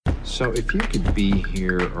So if you could be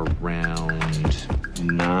here around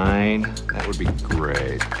 9, that would be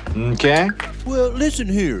great. Okay? Well, listen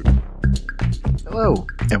here. Hello,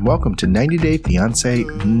 and welcome to 90 Day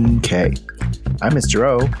Fiancé K. I'm Mr.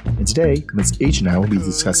 O, and today, Ms. H and I will be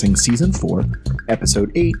discussing Season 4, Episode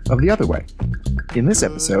 8 of The Other Way. In this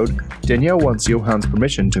episode, Danielle wants Johan's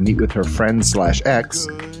permission to meet with her friend/ex,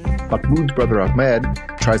 Mahmoud's brother Ahmed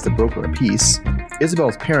tries to broker a peace,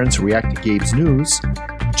 Isabel's parents react to Gabe's news,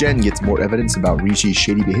 Jen gets more evidence about Rishi's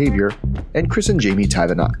shady behavior, and Chris and Jamie tie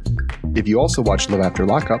the knot. If you also watch Love After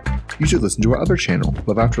Lockup, you should listen to our other channel,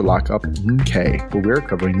 Love After Lockup K, where we're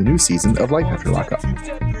covering the new season of Life After Lockup.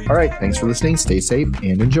 Alright, thanks for listening, stay safe,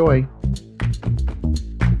 and enjoy.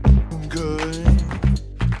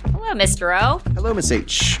 Hello, Mr. O. Hello, Miss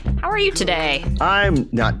H. How are you today? I'm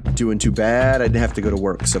not doing too bad. I didn't have to go to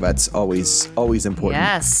work, so that's always important.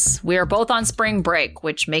 Yes, we are both on spring break,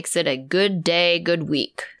 which makes it a good day, good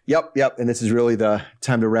week. Yep. And this is really the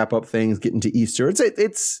time to wrap up things, get into Easter.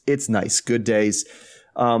 It's nice. Good days.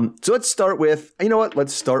 So let's start with,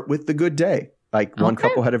 let's start with the good day. One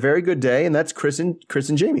couple had a very good day, and that's Chris and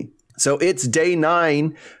Jamie. So it's day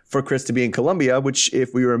 9 for Chris to be in Colombia, which,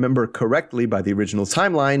 if we remember correctly by the original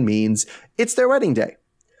timeline, means it's their wedding day.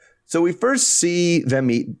 So we first see them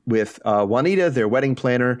meet with Juanita, their wedding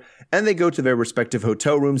planner, and they go to their respective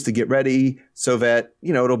hotel rooms to get ready so that,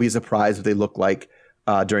 it'll be a surprise what they look like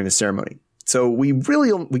during the ceremony. So we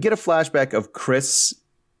get a flashback of Chris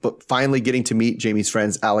finally getting to meet Jamie's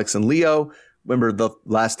friends, Alex and Leo. Remember the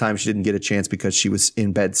last time she didn't get a chance because she was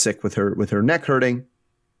in bed sick with her neck hurting.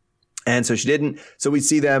 And so she didn't. So we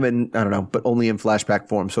see them in, I don't know, but only in flashback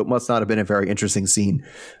form. So it must not have been a very interesting scene.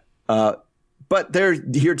 But they're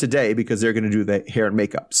here today because they're going to do the hair and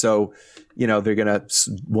makeup. So,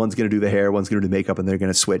 one's going to do the hair, one's going to do the makeup, and they're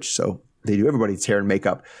going to switch. So they do everybody's hair and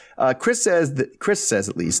makeup. Chris says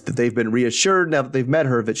at least that they've been reassured now that they've met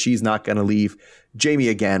her that she's not going to leave Jamie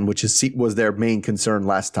again, which was their main concern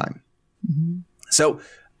last time. Mm-hmm. So,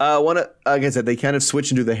 like I said, they kind of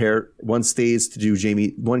switch and do the hair. One goes to do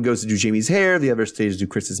Jamie's hair, the other stays to do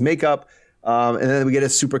Chris's makeup. And then we get a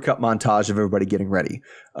supercut montage of everybody getting ready.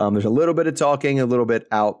 There's a little bit of talking, a little bit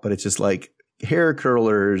out, but it's just like hair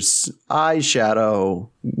curlers, eyeshadow.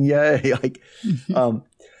 Yay.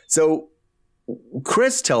 So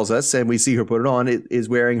Chris tells us, and we see her put it on, is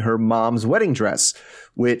wearing her mom's wedding dress,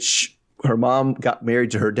 which her mom got married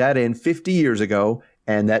to her dad in 50 years ago.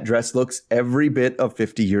 And that dress looks every bit of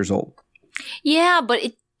 50 years old. Yeah, but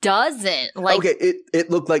it doesn't. Okay, it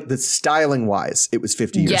looked like the styling wise, it was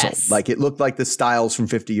 50 years old. It looked like the styles from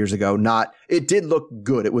 50 years ago. It did look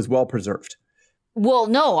good. It was well preserved. Well,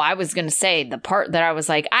 no, I was going to say the part that I was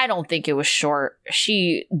like, I don't think it was short.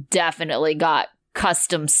 She definitely got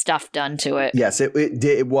custom stuff done to it. Yes,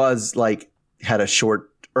 it was had a short,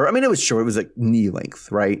 it was short. It was like knee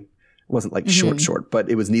length, right? It wasn't like short, but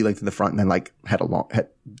it was knee length in the front and then had a long head.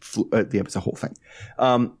 It was a whole thing.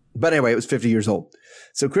 But anyway, it was 50 years old.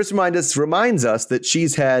 So Chris reminds us that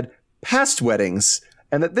she's had past weddings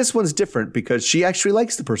and that this one's different because she actually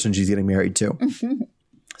likes the person she's getting married to.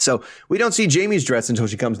 So we don't see Jamie's dress until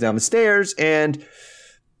she comes down the stairs, and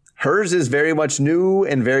hers is very much new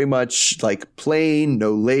and very much plain,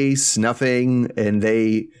 no lace, nothing. And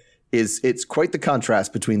it's quite the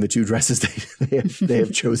contrast between the two dresses they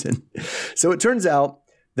have chosen. So it turns out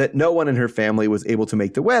that no one in her family was able to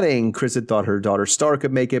make the wedding. Chris had thought her daughter Star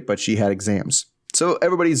could make it, but she had exams. So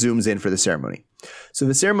everybody zooms in for the ceremony. So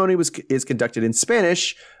the ceremony is conducted in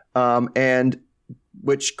Spanish, and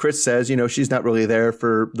which Chris says, she's not really there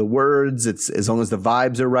for the words. It's as long as the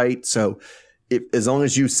vibes are right. So as long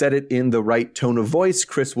as you said it in the right tone of voice,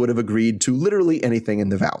 Chris would have agreed to literally anything in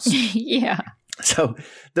the vows. Yeah. So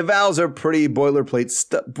the vows are pretty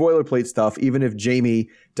boilerplate stuff, even if Jamie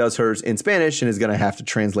does hers in Spanish and is going to have to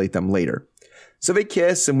translate them later. So they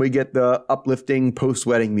kiss, and we get the uplifting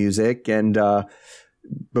post-wedding music, and a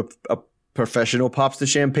professional pops the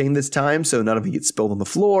champagne this time, so none of it gets spilled on the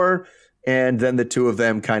floor. And then the two of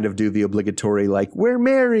them kind of do the obligatory, we're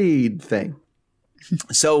married thing.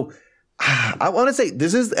 So I want to say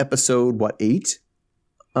this is episode, 8?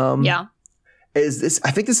 Yeah. Is this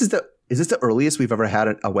the earliest we've ever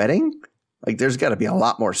had a wedding? There's got to be a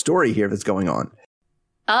lot more story here that's going on.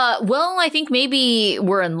 Well, I think maybe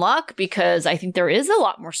we're in luck because I think there is a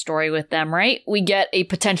lot more story with them, right? We get a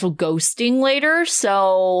potential ghosting later.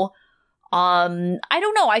 So, I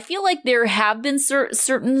don't know. I feel like there have been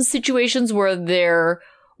certain situations where there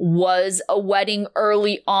was a wedding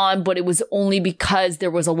early on, but it was only because there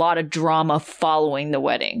was a lot of drama following the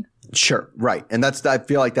wedding. Sure. Right. And I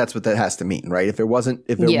feel like that's what that has to mean, right? If there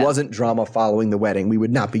wasn't drama following the wedding, we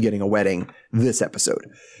would not be getting a wedding this episode.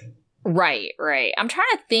 Right. I'm trying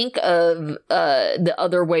to think of the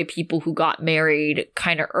other way people who got married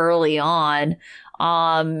kind of early on.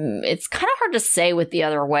 It's kind of hard to say with the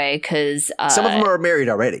other way because some of them are married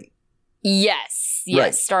already. Yes,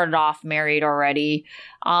 Right. started off married already.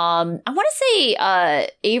 I want to say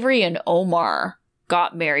Avery and Omar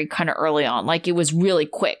got married kind of early on. Like it was really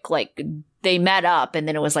quick. Like they met up and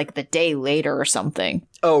then it was like the day later or something.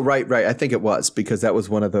 Oh, right. I think it was because that was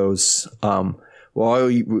one of those.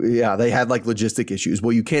 They had like logistic issues.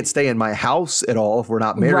 Well, you can't stay in my house at all if we're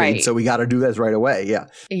not married. Right. So we got to do this right away. Yeah.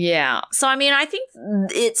 Yeah. So, I mean, I think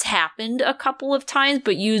it's happened a couple of times,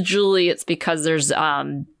 but usually it's because there's,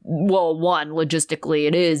 one, logistically,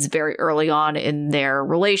 it is very early on in their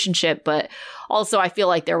relationship, but also I feel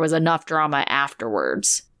like there was enough drama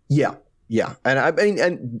afterwards. Yeah. And I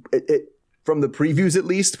mean, from the previews, at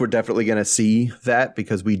least, we're definitely going to see that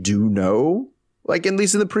because we do know, like at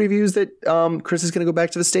least in the previews, that Chris is going to go back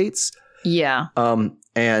to the States. Yeah.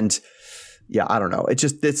 And yeah, I don't know. It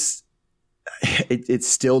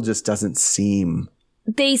still just doesn't seem.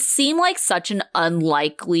 They seem like such an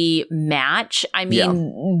unlikely match. I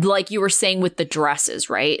mean, like you were saying with the dresses,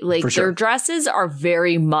 right? Like their dresses are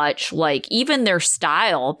very much like even their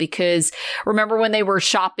style, because remember when they were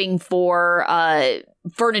shopping for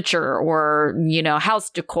furniture or, house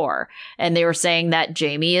decor, and they were saying that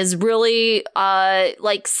Jamie is really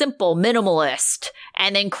like simple, minimalist,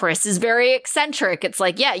 and then Chris is very eccentric. It's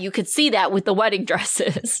like, yeah, you could see that with the wedding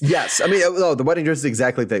dresses. Yes. I mean, the wedding dress is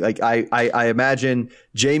exactly the thing. Like I imagine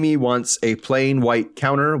Jamie wants a plain white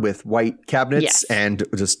counter with white cabinets and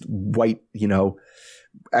just white,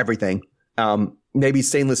 everything. Maybe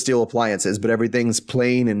stainless steel appliances, but everything's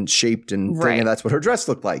plain and shaped and thing, and that's what her dress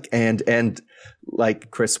looked like. And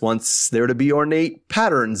like Chris wants there to be ornate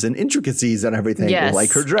patterns and intricacies and everything,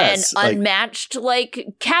 like her dress. And unmatched like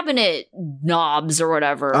cabinet knobs or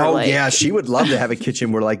whatever. Oh yeah, she would love to have a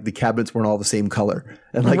kitchen where like the cabinets weren't all the same color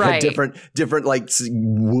and like had different like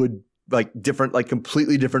wood, like different, like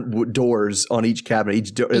completely different wood doors on each cabinet.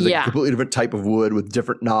 Each door is a completely different type of wood with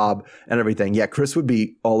different knob and everything. Yeah, Chris would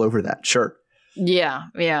be all over that. Sure. Yeah.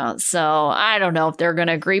 So I don't know if they're going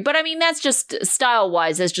to agree, but I mean, that's just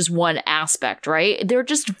style-wise, that's just one aspect, right? They're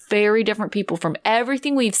just very different people from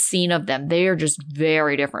everything we've seen of them. They are just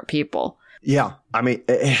very different people. Yeah. I mean,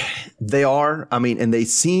 they are. I mean, and they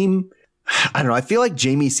seem, I don't know. I feel like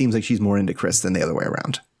Jamie seems like she's more into Chris than the other way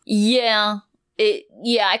around. Yeah.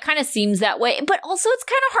 It kind of seems that way, but also it's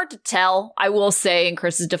kind of hard to tell. I will say, in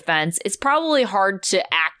Chris's defense, it's probably hard to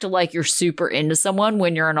act like you're super into someone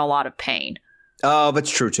when you're in a lot of pain. Oh, that's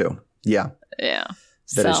true too. Yeah.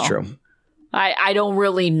 That is true. I don't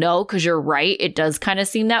really know because you're right. It does kind of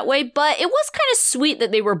seem that way, but it was kind of sweet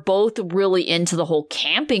that they were both really into the whole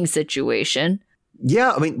camping situation.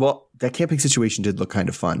 Yeah. I mean, well, that camping situation did look kind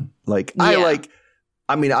of fun. Like I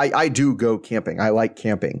do go camping. I like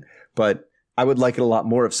camping, but I would like it a lot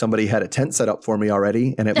more if somebody had a tent set up for me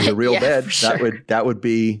already and it was a real bed. That would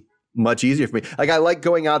be much easier for me. Like I like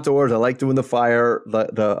going outdoors. I like doing the fire,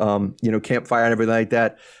 the campfire and everything like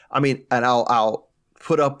that. I mean, and I'll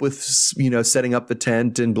put up with, setting up the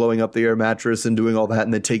tent and blowing up the air mattress and doing all that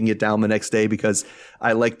and then taking it down the next day because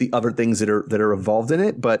I like the other things that are involved in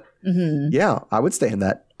it. But yeah, I would stay in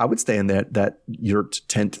that. I would stay in that yurt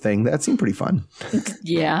tent thing. That seemed pretty fun.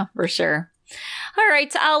 Yeah, for sure. All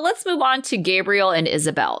right, let's move on to Gabriel and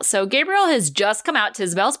Isabel. So Gabriel has just come out to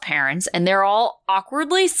Isabel's parents, and they're all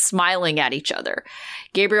awkwardly smiling at each other.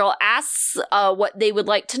 Gabriel asks what they would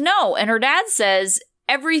like to know, and her dad says,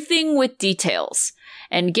 everything with details.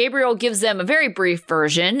 And Gabriel gives them a very brief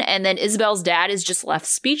version, and then Isabel's dad is just left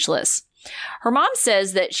speechless. Her mom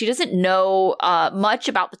says that she doesn't know much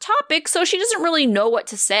about the topic, so she doesn't really know what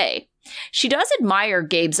to say. She does admire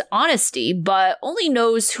Gabe's honesty, but only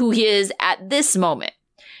knows who he is at this moment.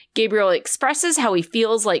 Gabriel expresses how he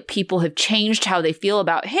feels like people have changed how they feel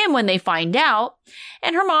about him when they find out,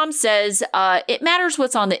 and her mom says it matters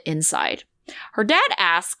what's on the inside. Her dad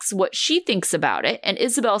asks what she thinks about it, and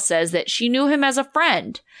Isabel says that she knew him as a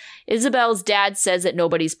friend. Isabel's dad says that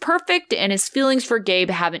nobody's perfect, and his feelings for Gabe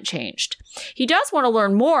haven't changed. He does want to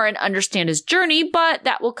learn more and understand his journey, but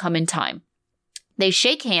that will come in time. They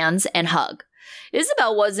shake hands and hug.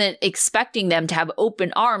 Isabel wasn't expecting them to have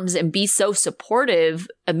open arms and be so supportive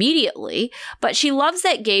immediately, but she loves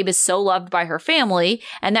that Gabe is so loved by her family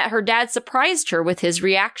and that her dad surprised her with his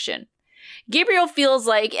reaction. Gabriel feels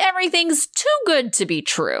like everything's too good to be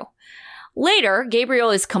true. Later,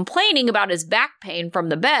 Gabriel is complaining about his back pain from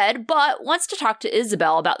the bed, but wants to talk to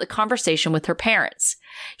Isabel about the conversation with her parents.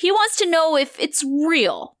 He wants to know if it's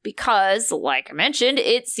real because, like I mentioned,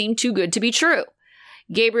 it seemed too good to be true.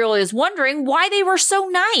 Gabriel is wondering why they were so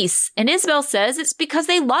nice, and Isabel says it's because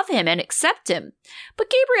they love him and accept him. But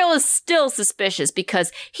Gabriel is still suspicious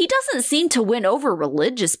because he doesn't seem to win over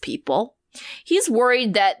religious people. He's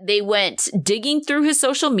worried that they went digging through his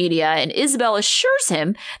social media, and Isabel assures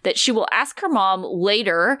him that she will ask her mom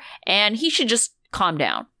later and he should just calm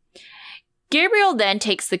down. Gabriel then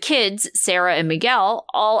takes the kids, Sarah and Miguel,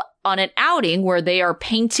 all on an outing where they are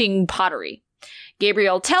painting pottery.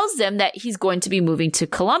 Gabriel tells them that he's going to be moving to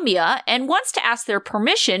Colombia and wants to ask their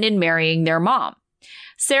permission in marrying their mom.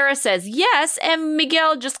 Sarah says yes, and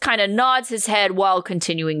Miguel just kind of nods his head while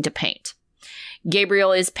continuing to paint.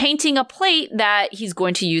 Gabriel is painting a plate that he's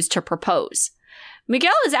going to use to propose.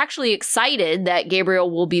 Miguel is actually excited that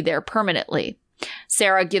Gabriel will be there permanently.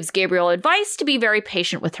 Sarah gives Gabriel advice to be very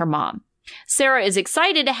patient with her mom. Sarah is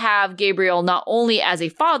excited to have Gabriel not only as a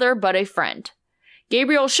father, but a friend.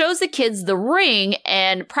 Gabriel shows the kids the ring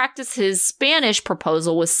and practices his Spanish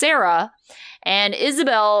proposal with Sarah. And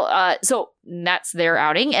Isabel, so that's their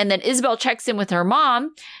outing. And then Isabel checks in with her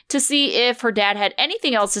mom to see if her dad had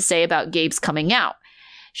anything else to say about Gabe's coming out.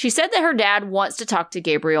 She said that her dad wants to talk to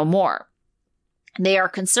Gabriel more. They are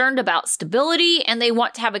concerned about stability, and they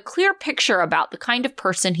want to have a clear picture about the kind of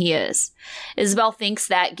person he is. Isabel thinks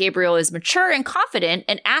that Gabriel is mature and confident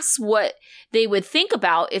and asks what they would think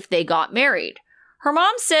about if they got married. Her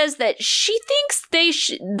mom says that she thinks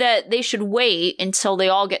they should wait until they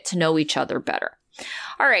all get to know each other better.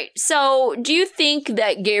 All right, so do you think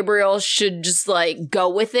that Gabriel should just go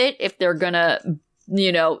with it if they're gonna,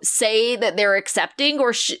 say that they're accepting,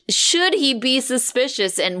 or should he be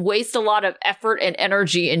suspicious and waste a lot of effort and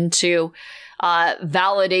energy into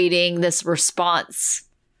validating this response,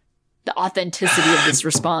 the authenticity of this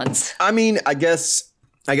response? I mean, I guess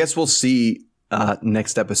we'll see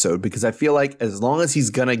next episode, because I feel like as long as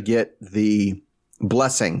he's gonna get the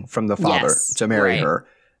blessing from the father to marry her,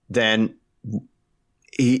 then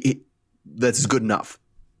he that's good enough.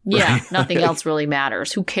 Yeah, nothing else really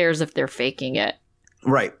matters. Who cares if they're faking it?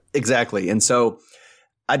 Right, exactly. And so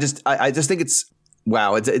I just think it's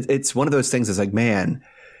wow. It's one of those things. It's like, man,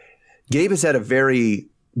 Gabe has had a very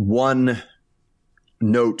one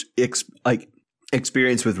note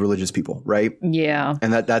experience with religious people, right? Yeah.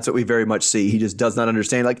 And that's what we very much see. He just does not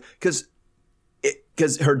understand, because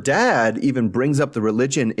her dad even brings up the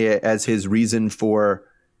religion as his reason for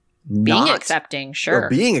being accepting. Sure. Or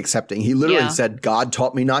being accepting. He literally said, God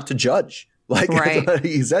taught me not to judge. That's what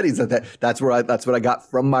he said. He said that's what I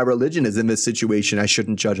got from my religion, is in this situation, I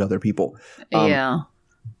shouldn't judge other people. And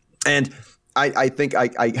I think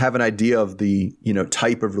I have an idea of the,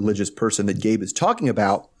 type of religious person that Gabe is talking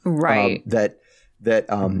about. Right. That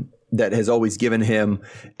has always given him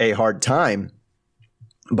a hard time.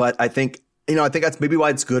 But I think that's maybe why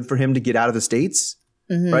it's good for him to get out of the States,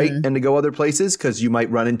 right? And to go other places, because you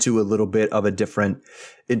might run into a little bit of a different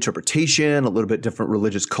interpretation, a little bit different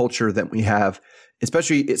religious culture than we have,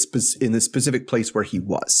 especially in the specific place where he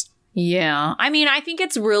was. Yeah. I mean, I think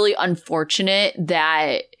it's really unfortunate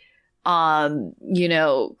that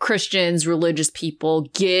Christians, religious people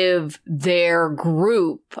give their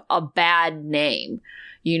group a bad name,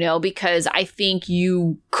 because I think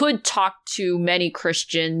you could talk to many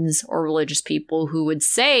Christians or religious people who would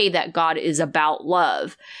say that God is about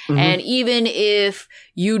love. And even if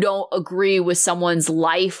you don't agree with someone's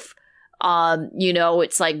life,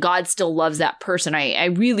 it's like God still loves that person. I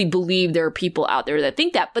really believe there are people out there that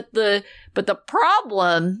think that. But the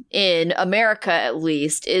problem in America, at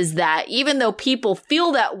least, is that even though people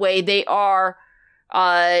feel that way, they are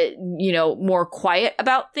more quiet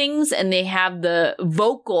about things, and they have the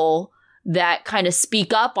vocal that kind of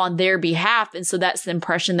speak up on their behalf. And so that's the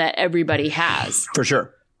impression that everybody has. For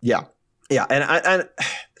sure. Yeah. Yeah.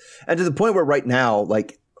 And to the point where right now,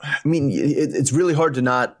 it's really hard to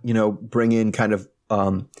not, bring in kind of,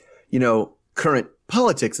 current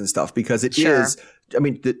politics and stuff, because it is,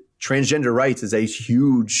 the transgender rights is a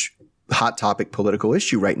huge hot topic political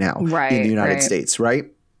issue right now in the United States. Right.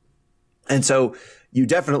 And so I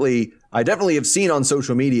definitely have seen on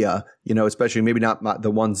social media, especially maybe not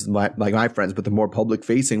the ones like my friends, but the more public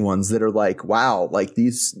facing ones that are like, wow,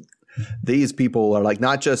 these people are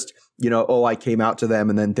not just, I came out to them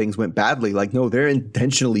and then things went badly. No, they're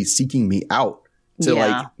intentionally seeking me out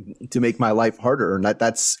to make my life harder. And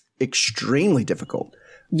that's extremely difficult.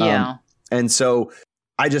 Yeah. And so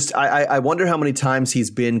I wonder how many times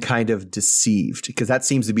he's been kind of deceived, because that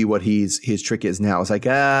seems to be what his trick is now. It's like,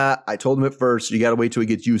 I told him at first, you got to wait till he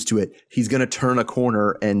gets used to it. He's going to turn a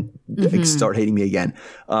corner and start hating me again.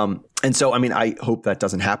 And so, I hope that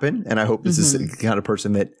doesn't happen. And I hope this is the kind of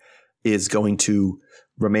person that is going to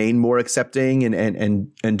remain more accepting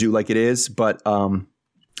and do like it is. But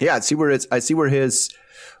Yeah, I see where his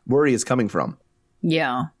worry is coming from.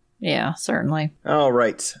 Yeah. Yeah, certainly. All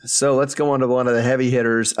right. So let's go on to one of the heavy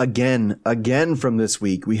hitters again from this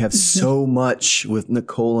week. We have so much with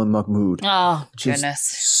Nicole and Mahmoud. Oh, goodness.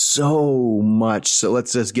 So much. So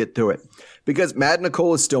let's just get through it. Because Mad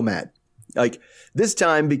Nicole is still mad. Like this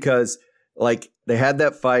time because like they had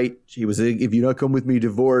that fight. She was, if you don't come with me,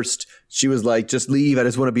 divorced. She was like, just leave. I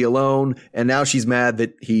just want to be alone. And now she's mad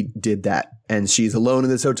that he did that. And she's alone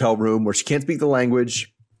in this hotel room where she can't speak the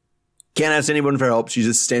language. Can't ask anyone for help. She's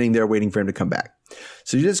just standing there waiting for him to come back.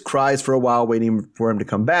 So she just cries for a while waiting for him to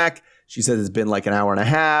come back. She says it's been like an hour and a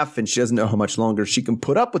half and she doesn't know how much longer she can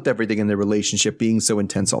put up with everything in their relationship being so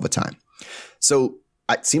intense all the time. So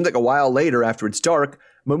it seems like a while later after it's dark,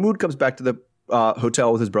 Mahmoud comes back to the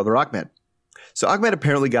hotel with his brother Ahmed. So Ahmed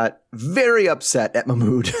apparently got very upset at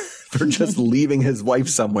Mahmoud for just leaving his wife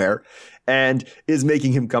somewhere and is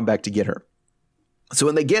making him come back to get her. So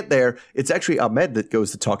when they get there, it's actually Ahmed that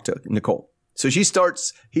goes to talk to Nicole. So he's, kind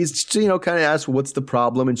of asks, well, what's the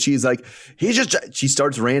problem? And she's like, she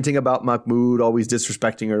starts ranting about Mahmoud, always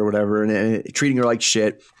disrespecting her or whatever, and treating her like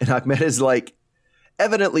shit. And Ahmed is like,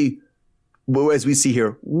 evidently, as we see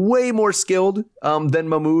here, way more skilled than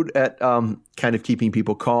Mahmoud at kind of keeping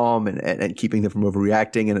people calm and keeping them from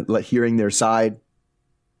overreacting and hearing their side.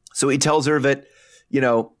 So he tells her that, he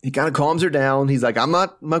kind of calms her down. He's like, I'm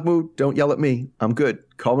not Mahmoud. Don't yell at me. I'm good.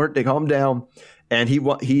 They calm down. And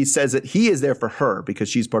he says that he is there for her because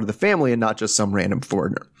she's part of the family and not just some random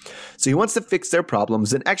foreigner. So he wants to fix their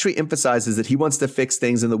problems and actually emphasizes that he wants to fix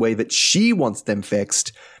things in the way that she wants them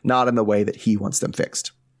fixed, not in the way that he wants them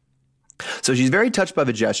fixed. So she's very touched by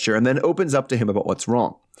the gesture and then opens up to him about what's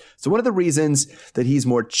wrong. So one of the reasons that he's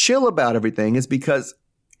more chill about everything is because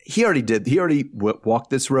he already walked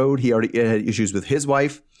this road. He already had issues with his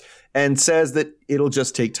wife and says that it'll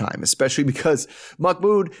just take time, especially because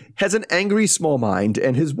Mahmoud has an angry small mind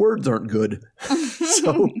and his words aren't good.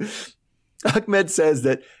 So Ahmed says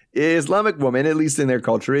that Islamic woman, at least in their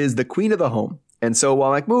culture, is the queen of the home. And so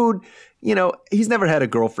while Mahmoud, he's never had a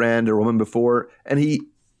girlfriend or woman before, and he,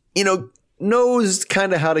 knows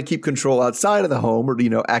kind of how to keep control outside of the home or,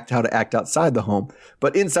 how to act outside the home,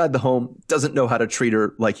 but inside the home doesn't know how to treat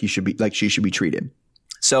her like she should be treated.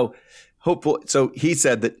 So he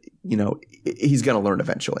said that, he's going to learn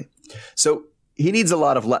eventually. So he needs a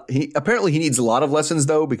lot of, he needs a lot of lessons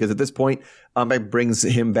though, because at this point, it brings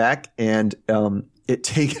him back and, it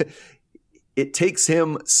takes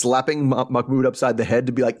him slapping Mahmoud upside the head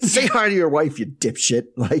to be like, say hi to your wife, you dipshit.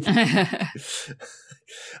 Like,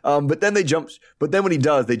 but then when he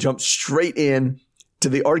does, they jump straight in to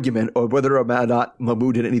the argument of whether or not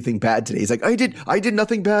Mahmoud did anything bad today. He's like, I did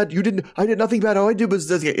nothing bad. You didn't, I did nothing bad. All I did was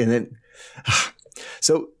this. And then,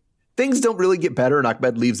 so things don't really get better and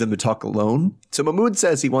Ahmed leaves them to talk alone. So Mahmoud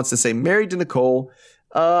says he wants to stay married to Nicole,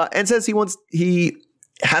 and says he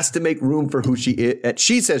has to make room for who she is. And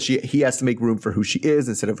she says he has to make room for who she is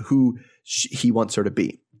instead of who he wants her to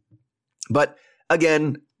be. But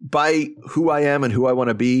again, by who I am and who I want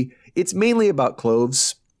to be, it's mainly about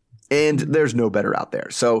clothes, and there's no better out there.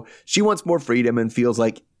 So she wants more freedom and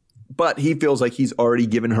but he feels like he's already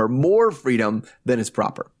given her more freedom than is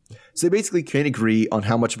proper. So they basically can't agree on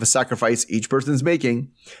how much of a sacrifice each person's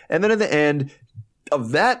making. And then at the end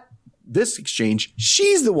of this exchange,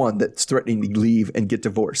 she's the one that's threatening to leave and get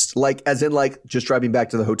divorced. Just driving back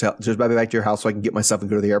to the hotel, just driving back to your house so I can get myself and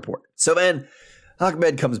go to the airport. So then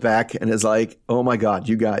Ahmed comes back and is like, oh my God,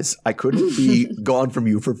 you guys, I couldn't be gone from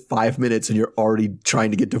you for 5 minutes and you're already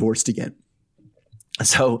trying to get divorced again.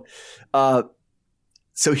 So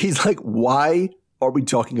he's like, why are we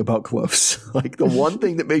talking about clothes? Like the one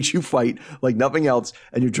thing that makes you fight like nothing else,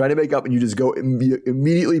 and you're trying to make up and you just go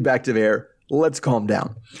immediately back to there. Let's calm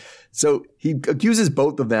down. So he accuses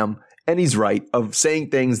both of them, and he's right, of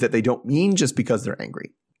saying things that they don't mean just because they're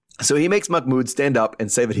angry. So he makes Mahmoud stand up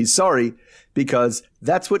and say that he's sorry because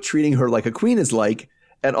that's what treating her like a queen is like,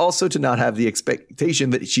 and also to not have the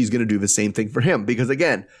expectation that she's going to do the same thing for him. Because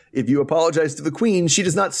again, if you apologize to the queen, she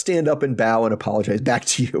does not stand up and bow and apologize back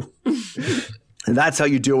to you. And that's how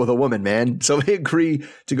you deal with a woman, man. So they agree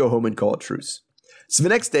to go home and call a truce. So the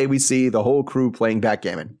next day we see the whole crew playing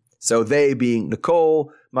backgammon. So they being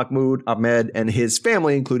Nicole, Mahmoud, Ahmed, and his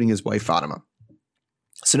family, including his wife Fatima.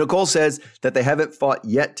 So Nicole says that they haven't fought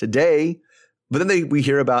yet today, but then we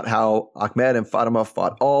hear about how Ahmed and Fatima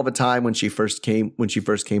fought all the time when she first came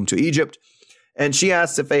to Egypt. And she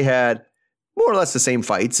asks if they had more or less the same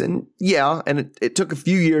fights. And yeah, and it took a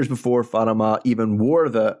few years before Fatima even wore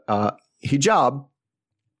the hijab.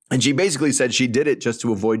 And she basically said she did it just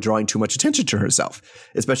to avoid drawing too much attention to herself,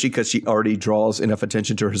 especially because she already draws enough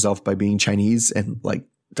attention to herself by being Chinese and like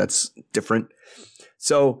that's different.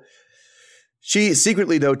 So she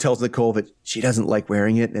secretly, though, tells Nicole that she doesn't like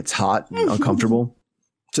wearing it and it's hot and uncomfortable.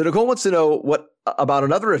 So Nicole wants to know what about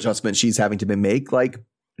another adjustment she's having to make, like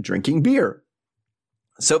drinking beer.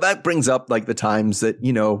 So that brings up like the times that,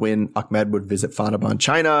 when Ahmed would visit Fatima in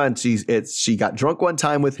China and she got drunk one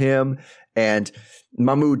time with him and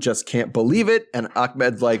Mahmoud just can't believe it. And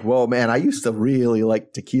Ahmed's like, whoa, man, I used to really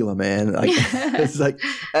like tequila, man. Like, it's like,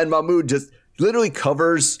 and Mahmoud just literally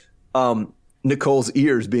covers Nicole's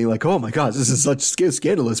ears being like, oh my God, this is such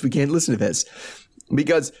scandalous. We can't listen to this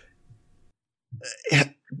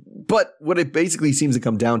but what it basically seems to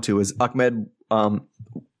come down to is Ahmed,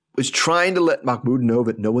 was trying to let Mahmoud know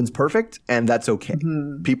that no one's perfect, and that's okay.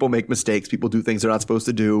 Mm-hmm. People make mistakes. People do things they're not supposed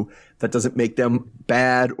to do. That doesn't make them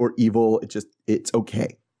bad or evil. It's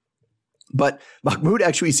okay. But Mahmoud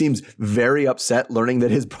actually seems very upset learning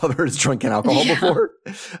that his brother has drunk alcohol before.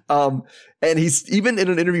 And he's even in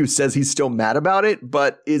an interview says he's still mad about it,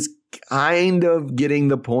 but is kind of getting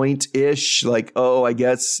the point-ish. Like, oh, I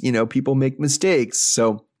guess, people make mistakes.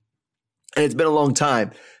 So, and it's been a long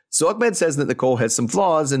time. So Ahmed says that Nicole has some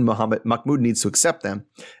flaws and Mahmoud needs to accept them.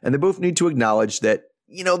 And they both need to acknowledge that,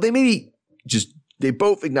 they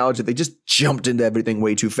both acknowledge that they just jumped into everything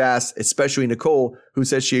way too fast, especially Nicole, who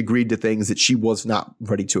says she agreed to things that she was not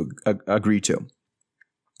ready to agree to.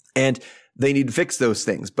 And they need to fix those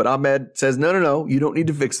things. But Ahmed says, no, you don't need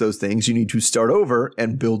to fix those things. You need to start over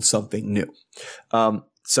and build something new.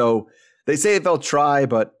 So they say they'll try,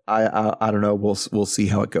 but I don't know. We'll see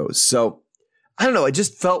how it goes. So I don't know. I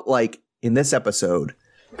just felt like in this episode,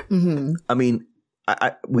 I mean,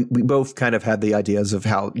 we both kind of had the ideas of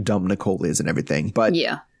how dumb Nicole is and everything. But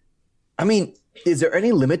yeah, I mean, is there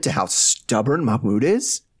any limit to how stubborn Mahmoud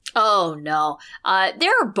is? Oh, no.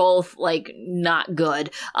 They're both, like, not good.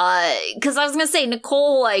 Because I was going to say,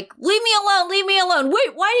 Nicole, like, leave me alone.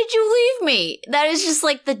 Wait, why did you leave me? That is just,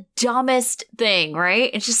 like, the dumbest thing, right?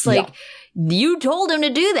 It's just like, you told him to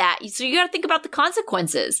do that. So you got to think about the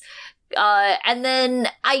consequences. And then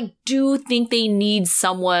I do think they need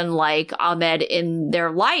someone like Ahmed in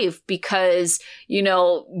their life because,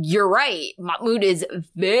 you're right. Mahmoud is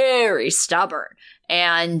very stubborn.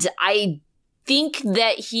 And I think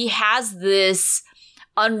that he has this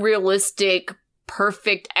unrealistic,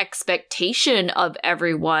 perfect expectation of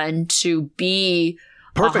everyone to be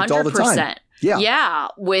perfect 100%. All the time. Yeah,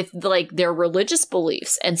 with like their religious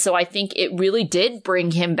beliefs. And so I think it really did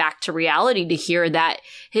bring him back to reality to hear that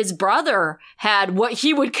his brother had what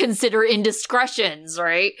he would consider indiscretions,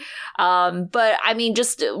 right? But I mean,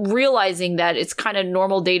 just realizing that it's kind of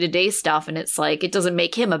normal day-to-day stuff and it's like, it doesn't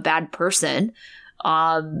make him a bad person.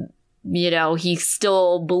 He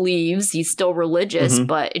still believes, he's still religious,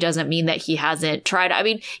 but it doesn't mean that he hasn't tried. I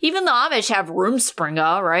mean, even the Amish have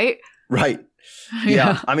Rumspringa, right? Right.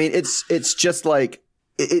 Yeah. I mean, it's just like,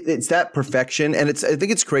 it's that perfection. And I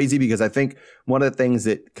think it's crazy because I think one of the things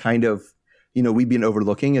that kind of, we've been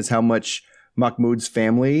overlooking is how much Mahmoud's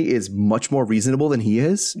family is much more reasonable than he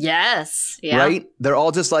is. Yes. Yeah. Right? They're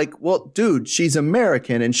all just like, well, dude, she's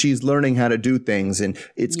American and she's learning how to do things and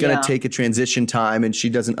it's going to take a transition time and she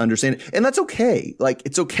doesn't understand it. And that's okay. Like,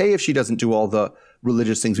 it's okay if she doesn't do all the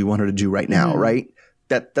religious things we want her to do right now, right?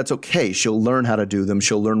 That's okay. She'll learn how to do them.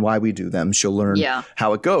 She'll learn why we do them. She'll learn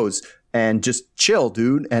how it goes and just chill,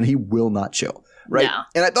 dude. And he will not chill. Right. No.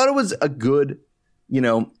 And I thought it was a good, we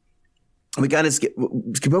kind of skip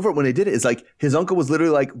over it when they did it. It's like his uncle was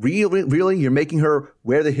literally like, really? You're making her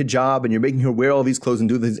wear the hijab and you're making her wear all these clothes and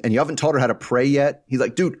do this and you haven't taught her how to pray yet? He's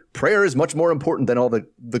like, dude, prayer is much more important than all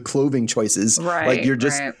the clothing choices. Right. Like you're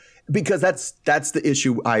just because that's the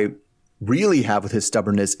issue I really have with his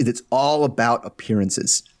stubbornness is it's all about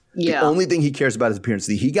appearances. Yeah. The only thing he cares about is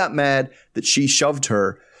appearances. He got mad that she shoved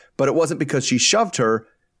her, but it wasn't because she shoved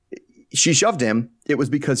him. It was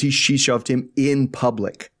because she shoved him in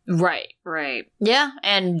public. Right. Yeah.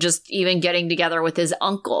 And just even getting together with his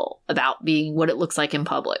uncle about being what it looks like in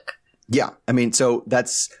public. Yeah. I mean, so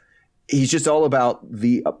he's just all about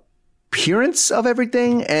the appearance of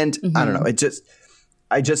everything. And I don't know.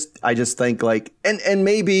 I just think like, and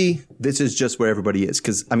maybe this is just where everybody is.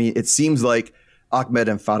 Cause I mean, it seems like Ahmed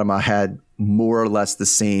and Fatima had more or less the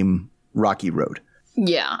same rocky road.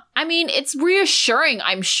 Yeah. I mean, it's reassuring,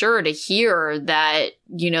 I'm sure, to hear that,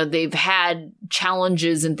 they've had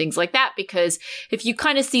challenges and things like that, because if you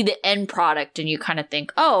kind of see the end product and you kind of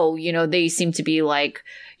think, oh, they seem to be like,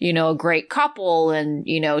 a great couple and,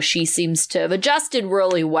 she seems to have adjusted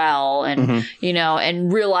really well and,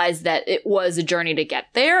 and realize that it was a journey to get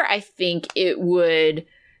there, I think it would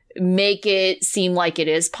make it seem like it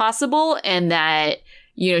is possible and that,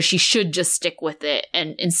 she should just stick with it.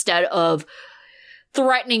 And instead of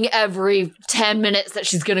threatening every 10 minutes that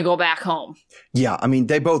she's going to go back home. Yeah, I mean,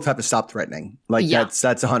 they both have to stop threatening. Like that's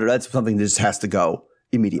 100. That's something that just has to go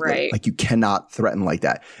immediately. Right. Like you cannot threaten like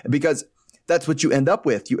that, because that's what you end up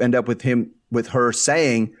with. You end up with her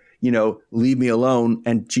saying, leave me alone,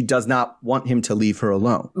 and she does not want him to leave her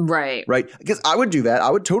alone. Right. Right. Because I would do that. I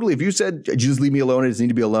would totally, if you said, just leave me alone, I just need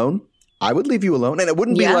to be alone, I would leave you alone, and it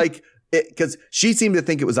wouldn't be like because she seemed to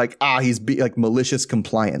think it was like he's like malicious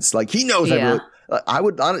compliance. Like he knows I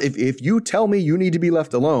would if you tell me you need to be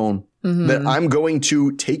left alone, then I'm going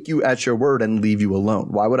to take you at your word and leave you alone.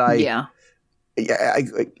 Why would I? Yeah.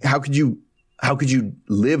 How could you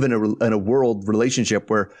live in a world relationship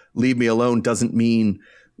where leave me alone doesn't mean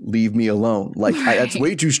leave me alone? Like that's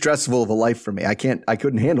way too stressful of a life for me. I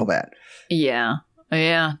couldn't handle that. Yeah.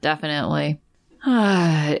 Yeah, definitely.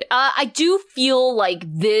 I do feel like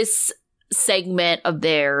this segment of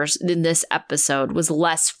theirs in this episode was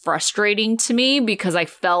less frustrating to me because I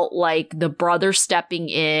felt like the brother stepping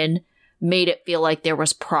in made it feel like there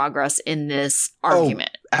was progress in this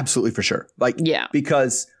argument. Oh, absolutely, for sure. Like, yeah,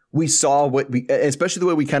 because we saw especially the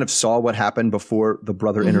way we kind of saw what happened before the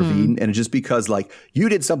brother intervened. And just because like you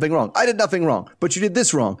did something wrong. I did nothing wrong, but you did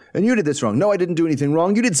this wrong and you did this wrong. No, I didn't do anything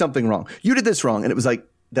wrong. You did something wrong. You did this wrong. And it was like,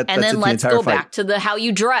 and then let's go back to the how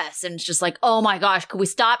you dress. And it's just like, oh my gosh, could we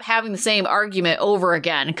stop having the same argument over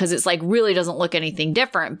again? Because it's like really doesn't look anything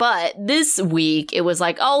different. But this week it was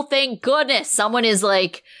like, oh, thank goodness someone is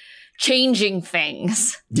like changing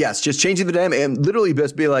things. Yes, just changing the dynamic and literally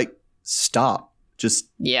just be like, stop. Just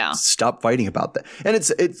stop fighting about that. And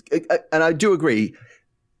it's and I do agree.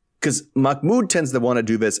 Because Mahmoud tends to want to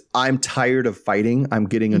do this. I'm tired of fighting. I'm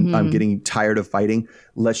getting tired of fighting.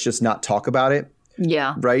 Let's just not talk about it.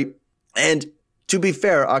 Yeah. Right. And to be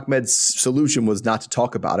fair, Ahmed's solution was not to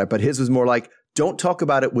talk about it, but his was more like, don't talk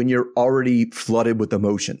about it when you're already flooded with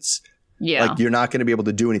emotions. Yeah. Like you're not going to be able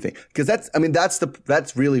to do anything. Because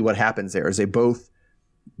that's really what happens there is they both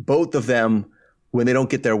of them, when they don't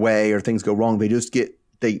get their way or things go wrong, they just get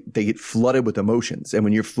flooded with emotions. And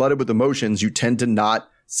when you're flooded with emotions, you tend to not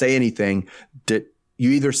say anything. That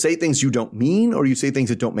you either say things you don't mean or you say things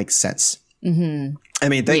that don't make sense. Mm-hmm. I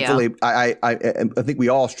mean, thankfully, I think we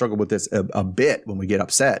all struggle with this a bit when we get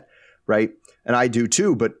upset, right? And I do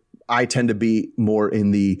too, but I tend to be more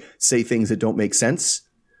in the say things that don't make sense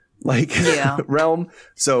realm.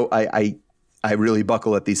 So I really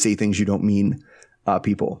buckle at these say things you don't mean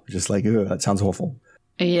people. Just like, that sounds awful.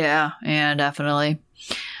 Yeah, definitely.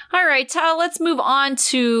 All right, let's move on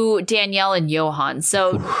to Danielle and Johan.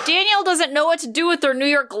 So Danielle doesn't know what to do with her New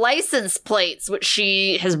York license plates, which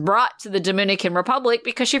she has brought to the Dominican Republic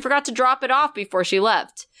because she forgot to drop it off before she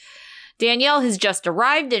left. Danielle has just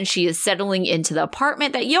arrived and she is settling into the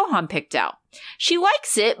apartment that Johan picked out. She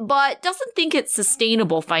likes it, but doesn't think it's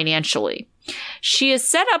sustainable financially. She has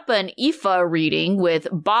set up an Ifa reading with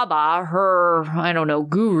Baba, her,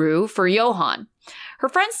 guru, for Johan. Her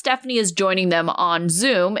friend Stephanie is joining them on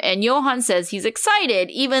Zoom, and Johan says he's excited,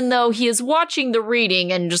 even though he is watching the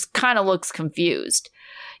reading and just kind of looks confused.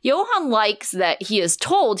 Johan likes that he is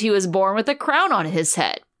told he was born with a crown on his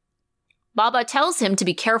head. Baba tells him to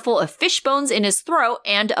be careful of fish bones in his throat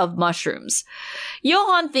and of mushrooms.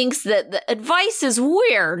 Johan thinks that the advice is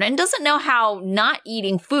weird and doesn't know how not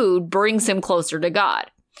eating food brings him closer to God.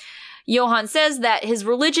 Johan says that his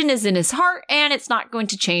religion is in his heart and it's not going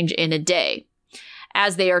to change in a day.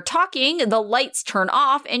 As they are talking, the lights turn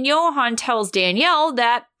off and Johan tells Danielle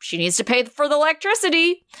that she needs to pay for the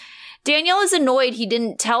electricity. Danielle is annoyed he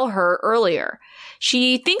didn't tell her earlier.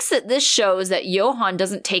 She thinks that this shows that Johan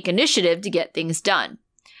doesn't take initiative to get things done.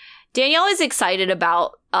 Danielle is excited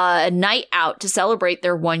about a night out to celebrate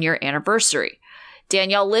their 1-year anniversary.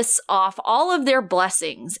 Danielle lists off all of their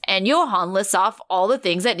blessings, and Johan lists off all the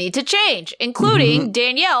things that need to change, including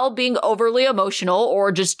Danielle being overly emotional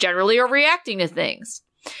or just generally overreacting to things.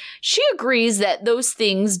 She agrees that those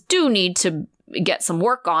things do need to get some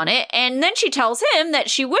work on it, and then she tells him that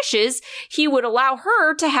she wishes he would allow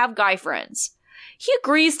her to have guy friends. He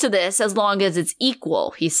agrees to this as long as it's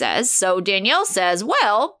equal, he says, so Danielle says,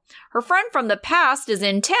 well, her friend from the past is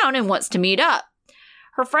in town and wants to meet up.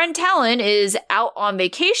 Her friend Talon is out on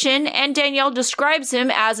vacation, and Danielle describes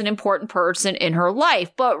him as an important person in her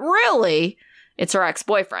life, but really, it's her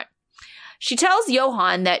ex-boyfriend. She tells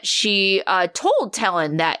Johan that she told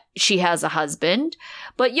Talon that she has a husband,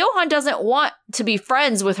 but Johan doesn't want to be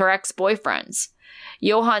friends with her ex-boyfriends.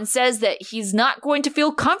 Johan says that he's not going to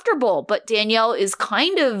feel comfortable, but Danielle is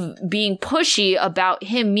kind of being pushy about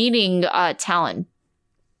him meeting Talon.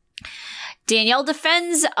 Danielle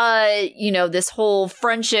defends, this whole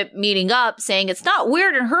friendship meeting up, saying it's not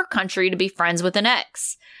weird in her country to be friends with an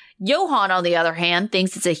ex. Johan, on the other hand,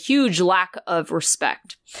 thinks it's a huge lack of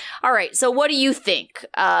respect. All right, so what do you think?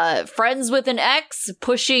 Friends with an ex,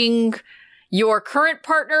 pushing your current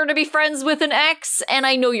partner to be friends with an ex? And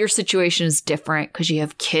I know your situation is different because you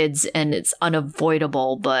have kids and it's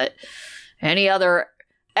unavoidable, but any other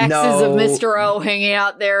exes of Mr. O hanging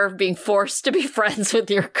out there being forced to be friends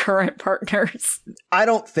with your current partners? I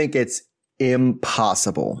don't think it's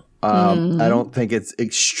impossible. I don't think it's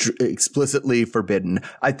explicitly forbidden.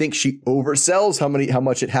 I think she oversells how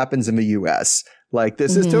much it happens in the US. Like,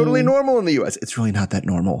 this is totally normal in the US. It's really not that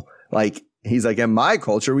normal. Like, he's like, in my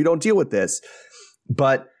culture, we don't deal with this.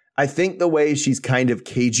 But I think the way she's kind of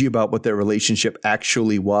cagey about what their relationship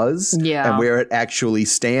actually was and where it actually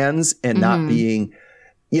stands and not being,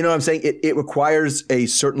 you know what I'm saying? It requires a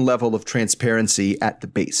certain level of transparency at the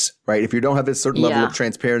base, right? If you don't have a certain level of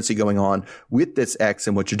transparency going on with this ex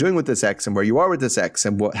and what you're doing with this ex and where you are with this ex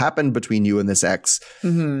and what happened between you and this ex,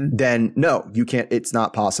 then no, you can't. It's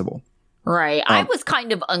not possible. Right. I was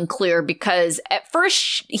kind of unclear because at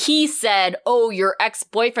first he said, oh, your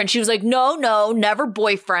ex-boyfriend. She was like, no, never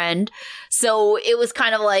boyfriend. So it was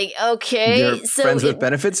kind of like, okay. Your friends with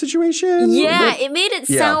benefits situation? Yeah, it made it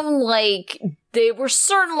sound like they were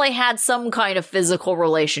certainly had some kind of physical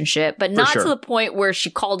relationship, but not to the point where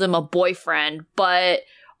she called him a boyfriend. But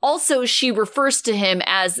also she refers to him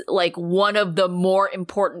as like one of the more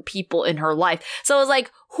important people in her life. So I was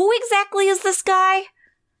like, who exactly is this guy?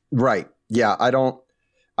 Right. Yeah.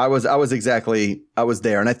 I was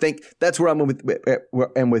there. And I think that's where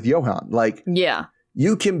I'm with Johan. Like,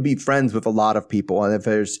 you can be friends with a lot of people. And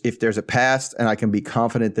if there's a past and I can be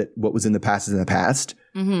confident that what was in the past is in the past.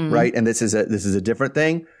 Right. And this is a different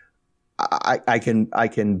thing. I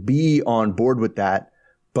can be on board with that,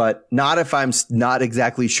 but not if I'm not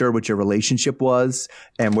exactly sure what your relationship was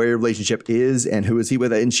and where your relationship is and who is he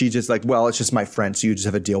with. And she's just like, well, it's just my friend. So you just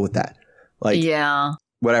have to deal with that. Like,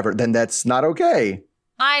 whatever, then that's not okay.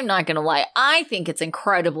 I'm not going to lie. I think it's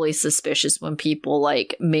incredibly suspicious when people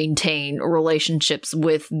like maintain relationships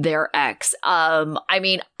with their ex. I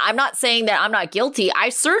mean, I'm not saying that I'm not guilty. I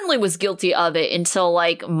certainly was guilty of it until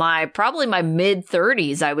like probably my mid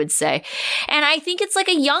 30s, I would say. And I think it's like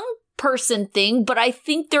a young person thing, but I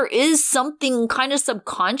think there is something kind of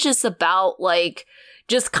subconscious about like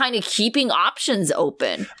just kind of keeping options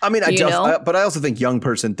open. I mean, but I also think young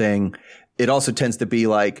person thing, it also tends to be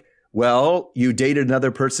like, well, you dated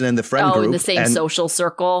another person in the friend group. In the same social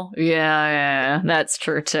circle. Yeah, that's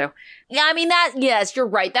true too. Yeah, I mean yes, you're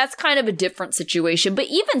right. That's kind of a different situation. But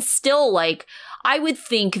even still, like, I would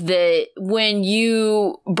think that when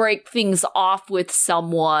you break things off with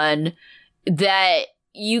someone, that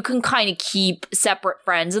you can kind of keep separate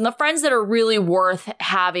friends. And the friends that are really worth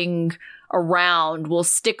having around will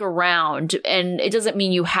stick around. And it doesn't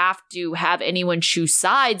mean you have to have anyone choose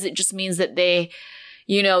sides. It just means that they,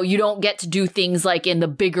 you know, you don't get to do things like in the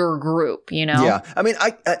bigger group, you know? Yeah. I mean,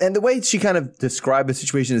 and the way she kind of described the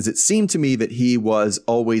situation is it seemed to me that he was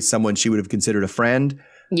always someone she would have considered a friend.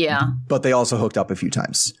 Yeah. But they also hooked up a few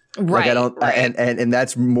times. Right. Like and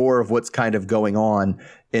that's more of what's kind of going on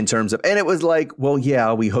in terms of, and it was like, well,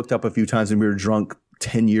 yeah, we hooked up a few times when we were drunk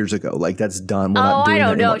 10 years ago. Like, that's done. We're not doing I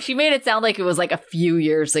don't know. She made it sound like it was like a few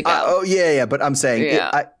years ago. Yeah. But I'm saying,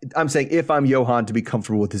 I'm saying if I'm Johan, to be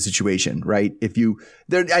comfortable with the situation, right?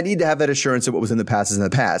 I need to have that assurance that what was in the past is in the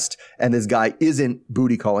past. And this guy isn't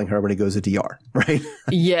booty calling her when he goes to DR, right?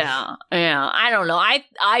 Yeah. I don't know.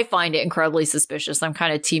 I find it incredibly suspicious. I'm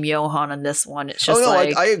kind of team Johan on this one. It's just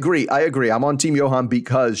I agree. I'm on team Johan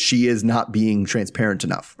because she is not being transparent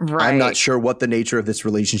enough. Right. I'm not sure what the nature of this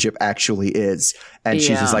relationship actually is. And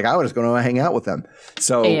she's just like, I was just going to hang out with them.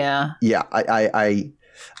 So I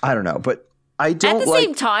don't know, but I don't. At the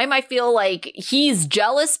same time, I feel like he's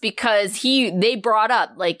jealous because they brought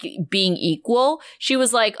up like being equal. She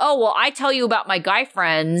was like, oh, well, I tell you about my guy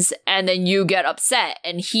friends and then you get upset.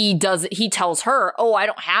 And he tells her, oh, I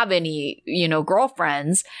don't have any,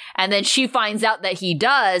 girlfriends. And then she finds out that he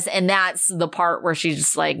does. And that's the part where she's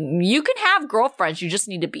just like, you can have girlfriends. You just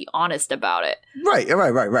need to be honest about it.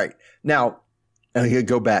 Right. Now, and we could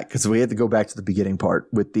go back because we had to go back to the beginning part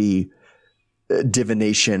with the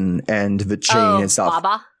divination and the chain and stuff.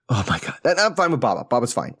 Baba? Oh my God. I'm fine with Baba.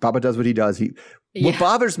 Baba's fine. Baba does what he does. What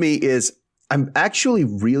bothers me is I'm actually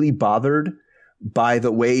really bothered by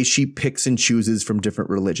the way she picks and chooses from different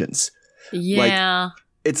religions. Yeah. Like,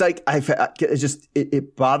 it's like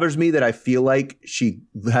it bothers me that I feel like she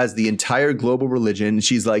has the entire global religion.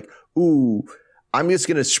 She's like, ooh, I'm just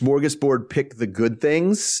going to smorgasbord pick the good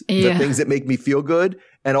things, the things that make me feel good.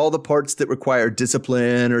 And all the parts that require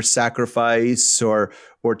discipline or sacrifice or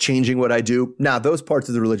changing what I do. Now, those parts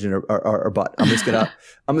of the religion are butt. I'm just gonna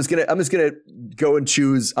go and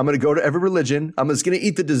choose. I'm gonna go to every religion. I'm just gonna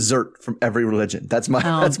eat the dessert from every religion. That's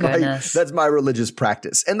my religious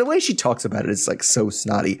practice. And the way she talks about it is like so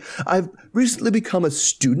snotty. I've recently become a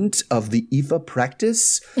student of the Ifa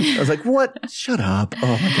practice. I was like, what? Shut up.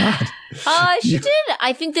 Oh my God. She did.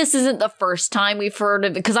 I think this isn't the first time we've heard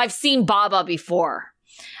of it because I've seen Baba before.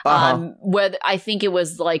 Where I think it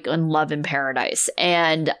was like on Love in Paradise.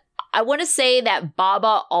 And I want to say that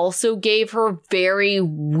Baba also gave her very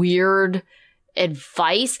weird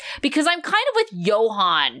advice because I'm kind of with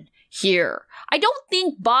Johan here. I don't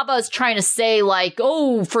think Baba's trying to say like,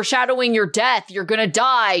 oh, foreshadowing your death, you're going to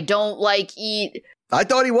die. Don't like eat. I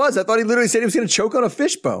thought he was. I thought he literally said he was going to choke on a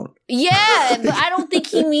fishbone. Yeah, but I don't think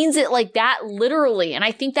he means it like that literally. And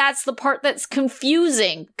I think that's the part that's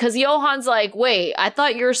confusing because Johan's like, wait, I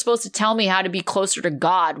thought you were supposed to tell me how to be closer to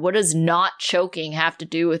God. What does not choking have to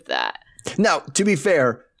do with that? Now, to be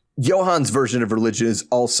fair, Johan's version of religion is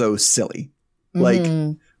also silly. Like,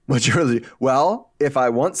 what's your religion? Well, if I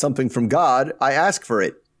want something from God, I ask for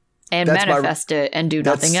it. And manifest it and do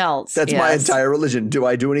nothing else. That's my entire religion. Do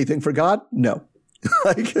I do anything for God? No.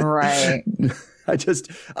 Like, right. I ask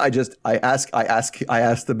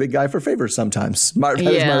the big guy for favors sometimes. That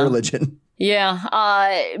is my religion. Yeah.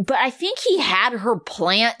 But I think he had her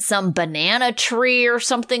plant some banana tree or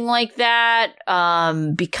something like that.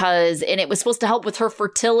 And it was supposed to help with her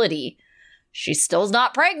fertility. She still's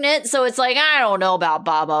not pregnant, so it's like, I don't know about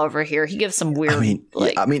Baba over here. He gives some weird,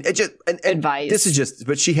 it just advice. This is just,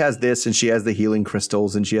 but she has this, and she has the healing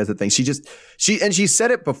crystals, and she has the thing. She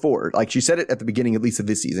said it before, like she said it at the beginning, at least of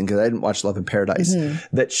this season, because I didn't watch Love in Paradise,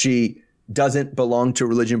 that she doesn't belong to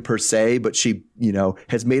religion per se, but she,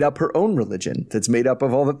 has made up her own religion that's made up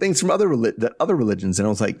of all the things from other religions. And I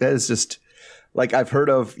was like, that is just. Like I've heard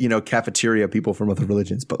of, cafeteria people from other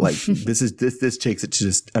religions, but like this takes it to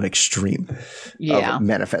just an extreme. Yeah.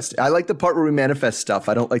 Manifest. I like the part where we manifest stuff.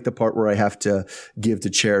 I don't like the part where I have to give to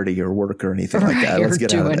charity or work or anything like that. Let's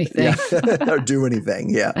get out of it. Yeah. Or do anything.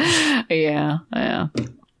 Yeah. Yeah.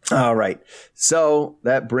 All right. So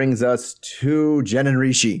that brings us to Jen and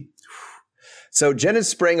Rishi. So Jen is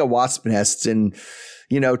spraying a wasp nest and,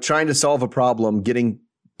 trying to solve a problem, getting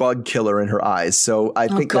bug killer in her eyes. So I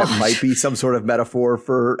think that might be some sort of metaphor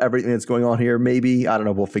for everything that's going on here. Maybe. I don't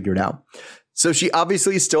know. We'll figure it out. So she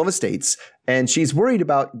obviously is still in the States and she's worried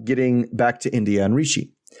about getting back to India and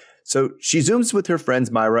Rishi. So she zooms with her friends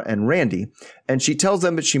Myra and Randy and she tells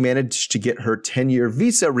them that she managed to get her 10-year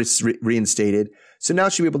visa reinstated. So now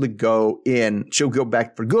she'll be able to go in. She'll go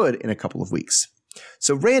back for good in a couple of weeks.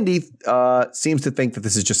 So Randy seems to think that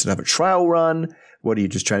this is just another trial run. What are you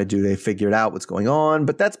just trying to do? They figured out what's going on,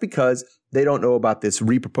 but that's because they don't know about this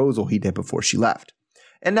reproposal he did before she left.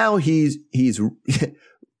 And now he's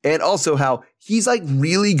and also how he's like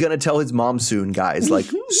really going to tell his mom soon, guys, like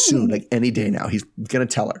soon, like any day now, he's going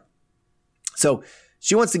to tell her. So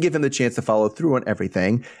she wants to give him the chance to follow through on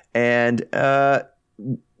everything. And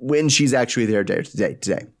when she's actually there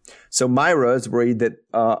today. So Myra is worried that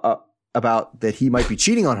about that he might be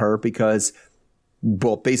cheating on her because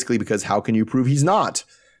how can you prove he's not?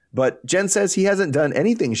 But Jen says he hasn't done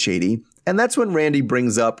anything shady. And that's when Randy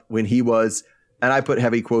brings up when he was, and I put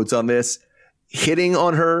heavy quotes on this, hitting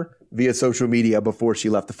on her via social media before she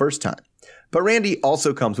left the first time. But Randy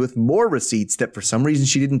also comes with more receipts that for some reason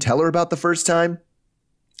she didn't tell her about the first time,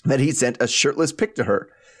 that he sent a shirtless pic to her.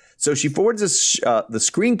 So she forwards the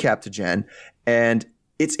screen cap to Jen, and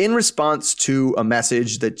it's in response to a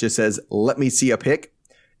message that just says, "Let me see a pic."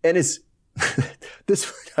 And it's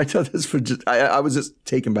I was just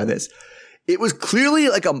taken by this. It was clearly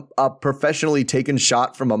like a professionally taken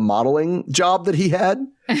shot from a modeling job that he had.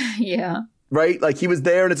 Yeah. Right? Like he was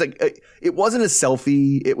there and it's like, it wasn't a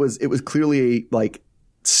selfie. It was clearly a like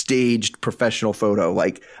staged professional photo.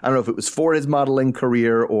 Like, I don't know if it was for his modeling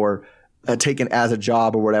career or taken as a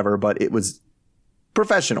job or whatever, but it was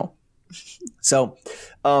professional. So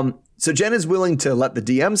Jen is willing to let the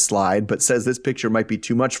DM slide, but says this picture might be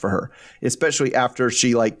too much for her, especially after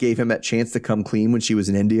she like gave him that chance to come clean when she was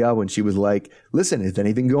in India, when she was like, listen, is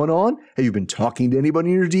anything going on? Have you been talking to anybody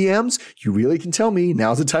in your DMs? You really can tell me.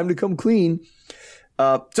 Now's the time to come clean.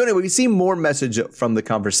 So anyway, we see more message from the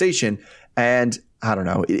conversation, and I don't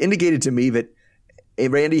know, it indicated to me that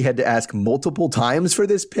Randy had to ask multiple times for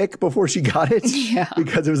this pic before she got it. Yeah.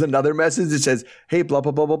 Because there was another message that says, hey, blah,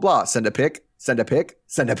 blah, blah, blah, blah. Send a pic, send a pic,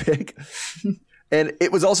 send a pic. And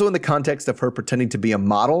it was also in the context of her pretending to be a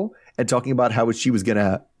model and talking about how she was going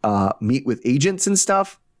to meet with agents and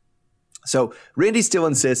stuff. So Randy still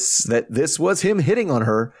insists that this was him hitting on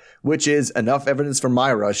her, which is enough evidence for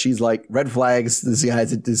Myra. She's like, red flags,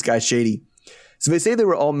 this guy's shady. So they say they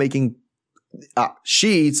were all making,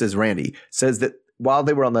 she, says Randy, says that while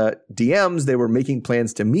they were on the DMs, they were making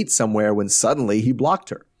plans to meet somewhere when suddenly he blocked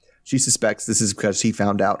her. She suspects this is because he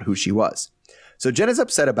found out who she was. So Jen is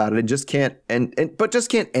upset about it and just can't end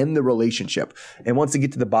the relationship and wants to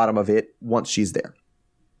get to the bottom of it once she's there.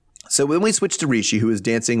 So then we switch to Rishi, who is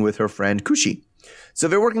dancing with her friend Kushi. So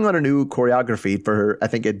they're working on a new choreography for her, I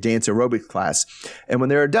think, a dance aerobics class. And when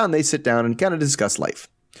they're done, they sit down and kind of discuss life.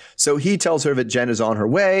 So he tells her that Jen is on her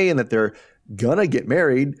way and that they're gonna get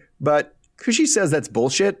married, but Kushi says that's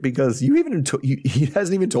bullshit because he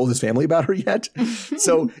hasn't even told his family about her yet.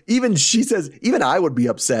 So she says, even I would be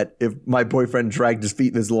upset if my boyfriend dragged his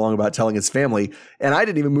feet this long about telling his family, and I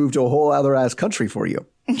didn't even move to a whole other ass country for you.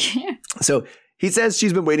 So he says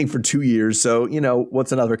she's been waiting for 2 years, so,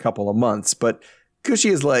 what's another couple of months? But Kushi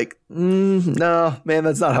is like, no, man,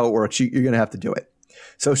 that's not how it works. You're going to have to do it.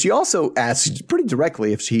 So she also asks pretty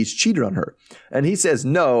directly if he's cheated on her. And he says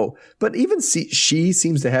no, but even she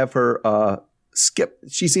seems to have her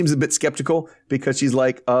she seems a bit skeptical because she's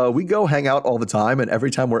like, we go hang out all the time, and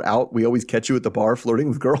every time we're out, we always catch you at the bar flirting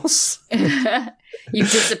with girls. You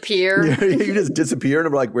disappear. You just disappear,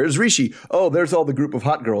 and we're like, where's Rishi? Oh, there's all the group of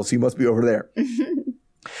hot girls. He must be over there.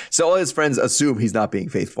 So all his friends assume he's not being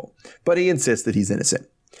faithful, but he insists that he's innocent.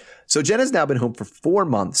 So Jen has now been home for 4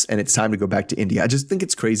 months, and it's time to go back to India. I just think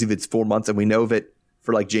it's crazy that it's 4 months, and we know that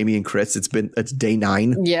for like Jamie and Chris, it's day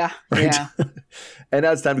 9. Yeah. Right? Yeah. And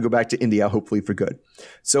now it's time to go back to India, hopefully for good.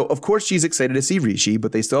 So of course she's excited to see Rishi,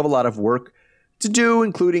 but they still have a lot of work to do,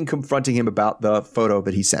 including confronting him about the photo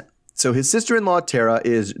that he sent. So his sister-in-law, Tara,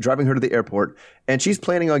 is driving her to the airport, and she's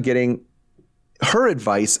planning on getting her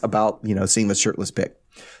advice about, seeing the shirtless pic.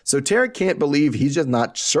 So Tara can't believe he's just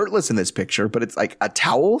not shirtless in this picture, but it's like a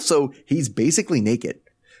towel. So he's basically naked.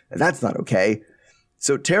 That's not okay.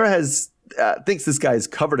 So Tara thinks this guy is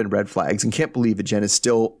covered in red flags and can't believe that Jen is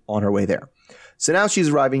still on her way there. So now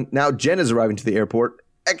Jen is arriving to the airport,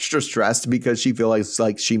 extra stressed because she feels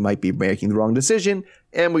like she might be making the wrong decision,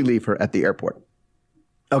 and we leave her at the airport.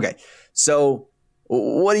 Okay. So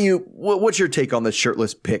what's your take on the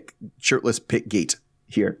shirtless pic gate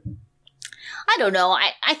here? I don't know.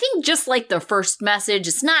 I think just like the first message,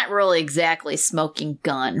 it's not really exactly smoking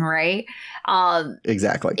gun, right?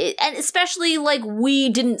 Exactly. And especially like we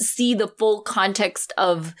didn't see the full context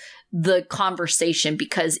of the conversation,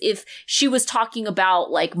 because if she was talking about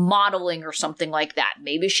like modeling or something like that,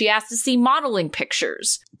 maybe she asked to see modeling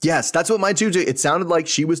pictures. Yes, that's what mine too. It sounded like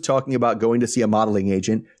she was talking about going to see a modeling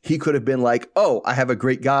agent. He could have been like, "Oh, I have a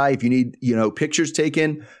great guy. If you need, pictures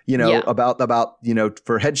taken, about,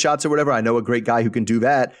 for headshots or whatever, I know a great guy who can do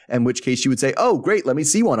that." In which case she would say, "Oh, great, let me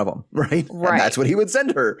see one of them." Right. And that's what he would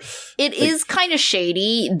send her. It is kind of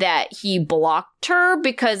shady that he blocked her,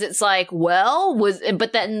 because it's like,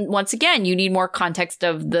 but then once again, you need more context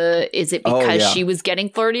of is it because she was getting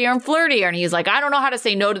flirtier and flirtier? And he's like, I don't know how to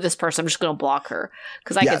say no to this person. I'm just going to block her.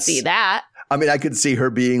 Because I could see that. I mean, I could see her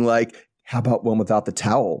being like, how about one without the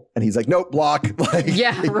towel? And he's like, nope, block. Like,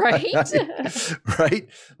 yeah, right. Right.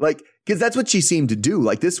 Like, because that's what she seemed to do.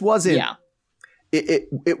 Like, this wasn't. Yeah.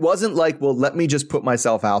 It wasn't like, well, let me just put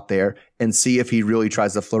myself out there and see if he really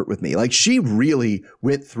tries to flirt with me. Like, she really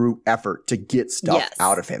went through effort to get stuff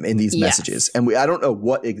out of him in these messages. And I don't know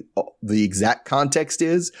what the exact context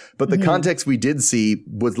is, but the context we did see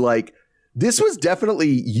was like, this was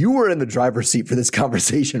definitely, you were in the driver's seat for this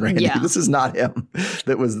conversation, Randy. Yeah. This is not him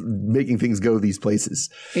that was making things go these places.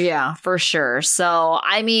 Yeah, for sure. So,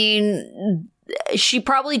 I mean, she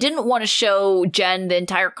probably didn't want to show Jen the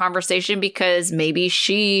entire conversation because maybe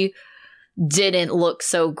she didn't look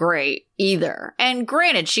so great either. And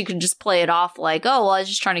granted, she could just play it off like, oh, well, I was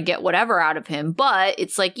just trying to get whatever out of him. But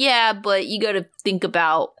it's like, yeah, but you got to think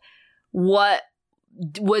about what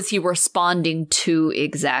was he responding to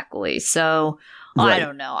exactly. So I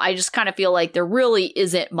don't know. I just kind of feel like there really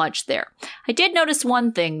isn't much there. I did notice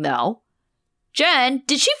one thing, though. Jen,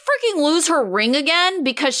 did she freaking lose her ring again?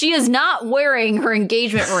 Because she is not wearing her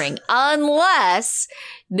engagement ring unless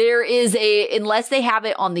they have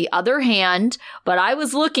it on the other hand. But I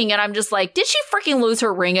was looking and I'm just like, did she freaking lose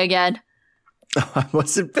her ring again? I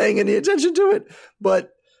wasn't paying any attention to it.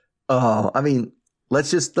 But, I mean, let's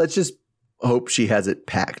just hope she has it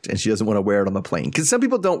packed and she doesn't want to wear it on the plane. Because some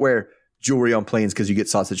people don't wear jewelry on planes because you get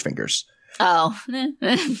sausage fingers. Oh.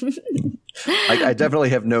 I definitely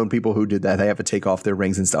have known people who did that. They have to take off their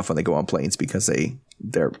rings and stuff when they go on planes because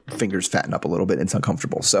their fingers fatten up a little bit and it's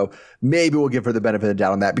uncomfortable. So maybe we'll give her the benefit of the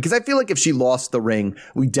doubt on that, because I feel like if she lost the ring,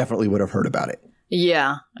 we definitely would have heard about it.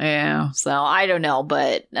 Yeah. So I don't know,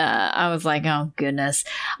 but I was like, oh goodness.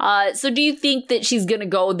 So do you think that she's gonna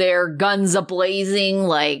go there guns a-blazing,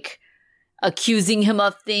 like accusing him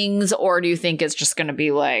of things, or do you think it's just gonna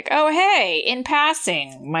be like, oh hey, in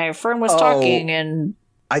passing, my friend was talking and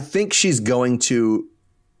I think she's going to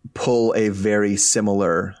pull a very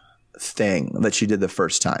similar thing that she did the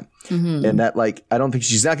first time. And that, like, I don't think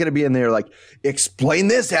she's not going to be in there like, explain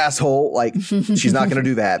this, asshole. Like, she's not going to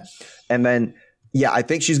do that. And then, yeah, I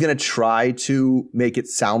think she's going to try to make it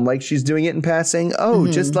sound like she's doing it in passing. Oh,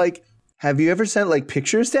 just like, have you ever sent like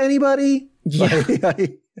pictures to anybody? Yeah.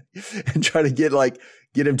 And try to get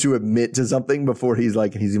him to admit to something before he's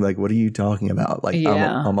like, what are you talking about? Like,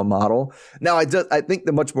 I'm a model. Now, I think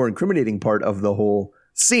the much more incriminating part of the whole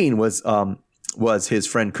scene was his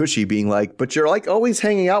friend Cushy being like, but you're like always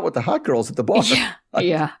hanging out with the hot girls at the bar.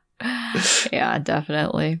 Yeah,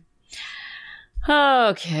 definitely.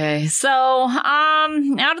 Okay, so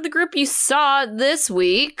out of the group you saw this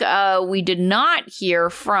week, we did not hear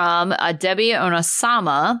from Debbie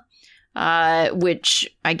Onosama, which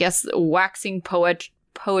I guess waxing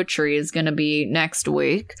poetry is going to be next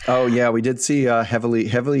week. Oh yeah, we did see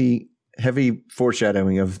heavy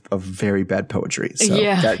foreshadowing of very bad poetry. So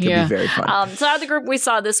that could be very fun. So out of the group we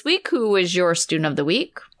saw this week, who was your student of the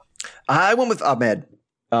week? I went with Ahmed.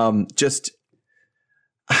 It's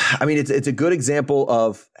a good example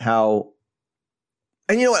of how,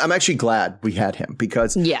 and you know what? I'm actually glad we had him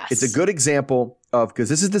because it's a good example of, because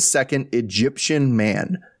this is the second Egyptian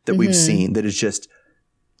man that we've seen that is just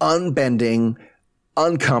unbending,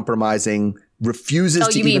 uncompromising, refuses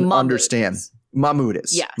to even understand. Mahmoud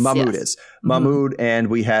is. Yes, Mahmoud is. Mahmoud, and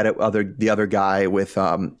we had the other guy with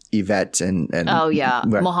Yvette and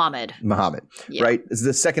Mohammed. Right? This is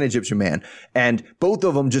the second Egyptian man. And both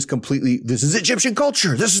of them just completely, this is Egyptian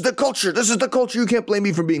culture. This is the culture. This is the culture. You can't blame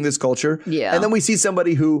me for being this culture. Yeah. And then we see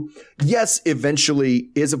somebody who, yes, eventually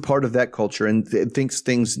is a part of that culture and thinks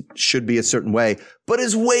things should be a certain way, but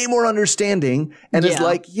is way more understanding and is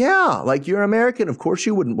like, like you're American. Of course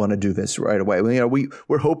you wouldn't want to do this right away.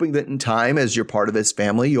 We're hoping that in time, as you're part of this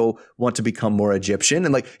family, you'll want to become more Egyptian.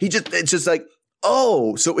 And like, it's just like,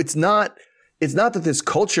 oh, so it's not that this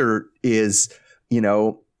culture is,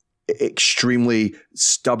 extremely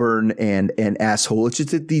stubborn and asshole. It's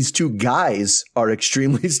just that these two guys are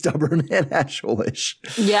extremely stubborn and asshole-ish.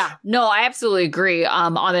 Yeah, no, I absolutely agree.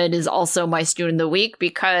 Ahmed is also my student of the week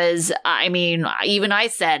because, even I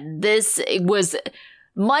said this was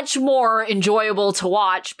much more enjoyable to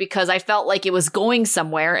watch because I felt like it was going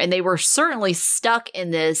somewhere and they were certainly stuck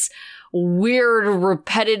in this weird,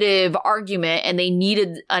 repetitive argument and they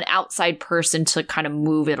needed an outside person to kind of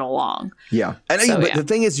move it along. Yeah. And the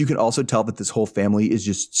thing is, you can also tell that this whole family is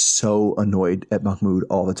just so annoyed at Mahmoud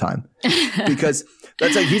all the time because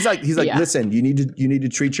that's like, he's like, listen, you need to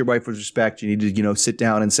treat your wife with respect. You need to, sit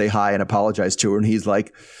down and say hi and apologize to her. And he's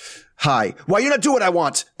like, hi, why you not do what I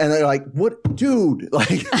want? And they're like, what, dude?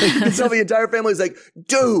 So the entire family is like,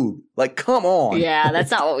 dude, like, come on. Yeah,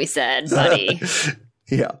 that's not what we said, buddy.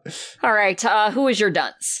 Yeah. All right. Who is your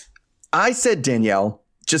dunce? I said Danielle,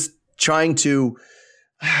 just trying to,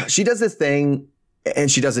 she does this thing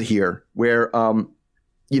and she does it here where,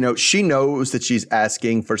 she knows that she's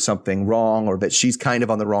asking for something wrong or that she's kind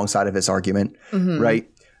of on the wrong side of this argument.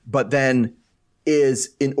 Right. But then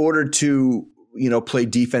is in order to, play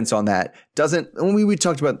defense on that we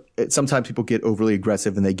talked about it, sometimes people get overly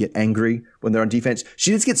aggressive and they get angry when they're on defense.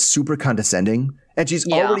 She just gets super condescending and she's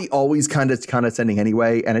already always kind of condescending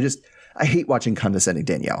anyway. And I hate watching condescending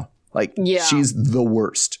Danielle. She's the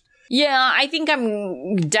worst. Yeah, I think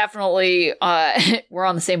I'm definitely, we're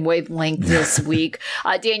on the same wavelength this week.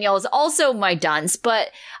 Danielle is also my dunce, but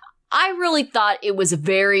I really thought it was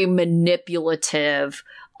very manipulative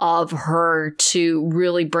of her to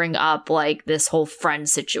really bring up this whole friend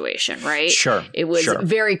situation, right? Sure. It was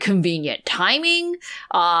very convenient timing.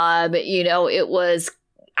 It was,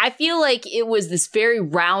 I feel like it was this very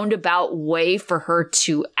roundabout way for her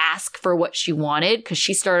to ask for what she wanted because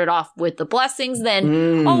she started off with the blessings.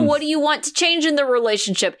 Then, oh, what do you want to change in the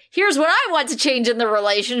relationship? Here's what I want to change in the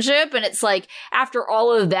relationship. And it's like, after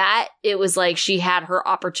all of that, it was like she had her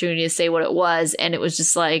opportunity to say what it was. And it was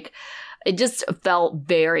just like, it just felt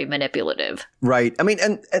very manipulative. Right. I mean,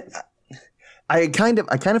 and I kind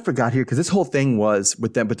of forgot here because this whole thing was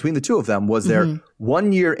with them, between the two of them, was their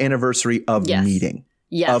 1 year anniversary of meeting.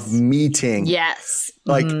 Yes. Of meeting. Yes.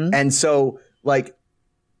 And so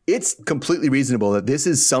it's completely reasonable that this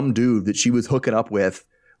is some dude that she was hooking up with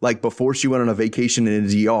before she went on a vacation in a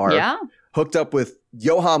DR. Yeah. Hooked up with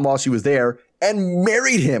Johan while she was there and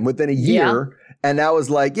married him within a year. And I was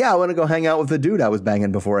like, yeah, I want to go hang out with the dude I was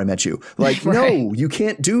banging before I met you. Like, Right. no, you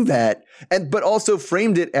can't do that. But also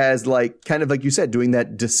framed it as like, kind of like you said, doing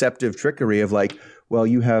that deceptive trickery of like, well,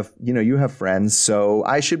 you have friends, so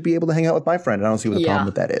I should be able to hang out with my friend. And I don't see what the problem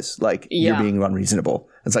with that is. Like, you're being unreasonable.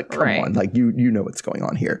 It's like, come on, like you know what's going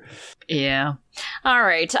on here. Yeah. All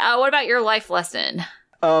right. What about your life lesson?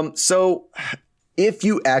 So if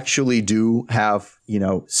you actually do have,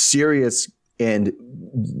 serious and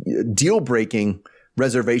deal-breaking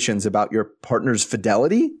reservations about your partner's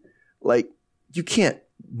fidelity, like you can't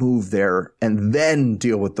move there and then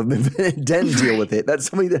deal with it. That's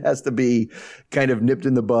something that has to be kind of nipped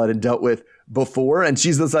in the bud and dealt with before. And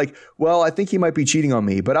she's just like, well, I think he might be cheating on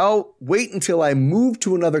me, but I'll wait until I move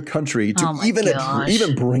to another country to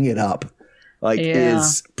even bring it up. Like,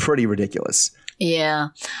 is pretty ridiculous. Yeah.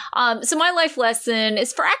 So my life lesson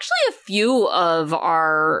is for actually a few of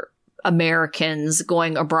our Americans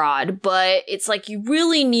going abroad, but it's like you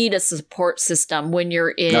really need a support system when you're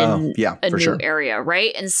in a new area,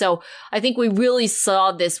 right? And so I think we really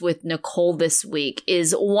saw this with Nicole this week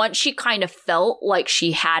is once she kind of felt like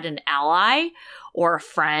she had an ally or a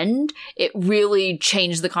friend, it really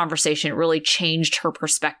changed the conversation. It really changed her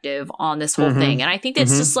perspective on this whole thing. And I think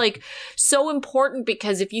that's just like so important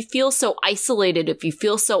because if you feel so isolated, if you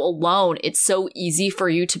feel so alone, it's so easy for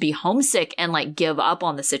you to be homesick and like give up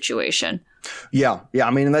on the situation. Yeah. Yeah.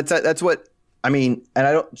 I mean, that's what I mean.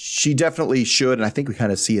 And she definitely should. And I think we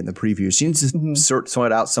kind of see it in the preview. She needs to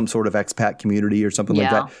sort out some sort of expat community or something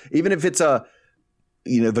like that. Even if it's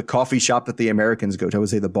the coffee shop that the Americans go to. I would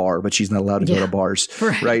say the bar, but she's not allowed to go to bars,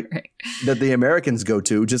 right? That the Americans go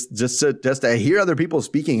to just to hear other people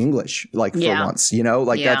speaking English, like for once,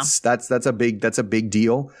 that's a big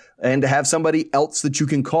deal. And to have somebody else that you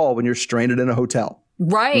can call when you're stranded in a hotel.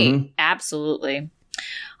 Right. Absolutely.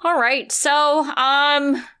 All right. So,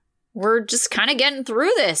 we're just kind of getting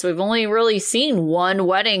through this. We've only really seen one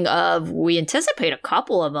wedding we anticipate a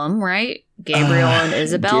couple of them, right? Gabriel and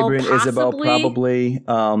Isabel. Probably.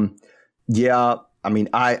 Yeah. I mean,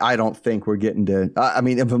 I don't think we're getting to,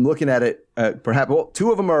 if I'm looking at it, perhaps, two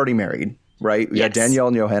of them are already married, right? We got Danielle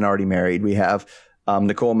and Johan already married. We have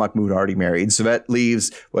Nicole and Mahmoud already married. So that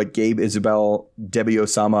leaves Gabe, Isabel, Debbie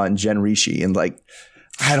Osama, and Jen Rishi. And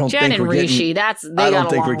I don't think we're getting. They got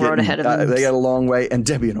a long road ahead of them. They got a long way, and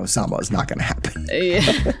Debbie and Osama is not going to happen.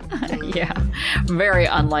 Yeah, very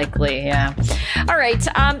unlikely. Yeah. All right.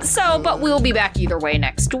 But we'll be back either way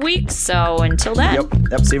next week. So until then.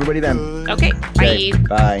 Yep. See everybody then. Okay. Bye.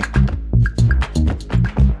 Bye.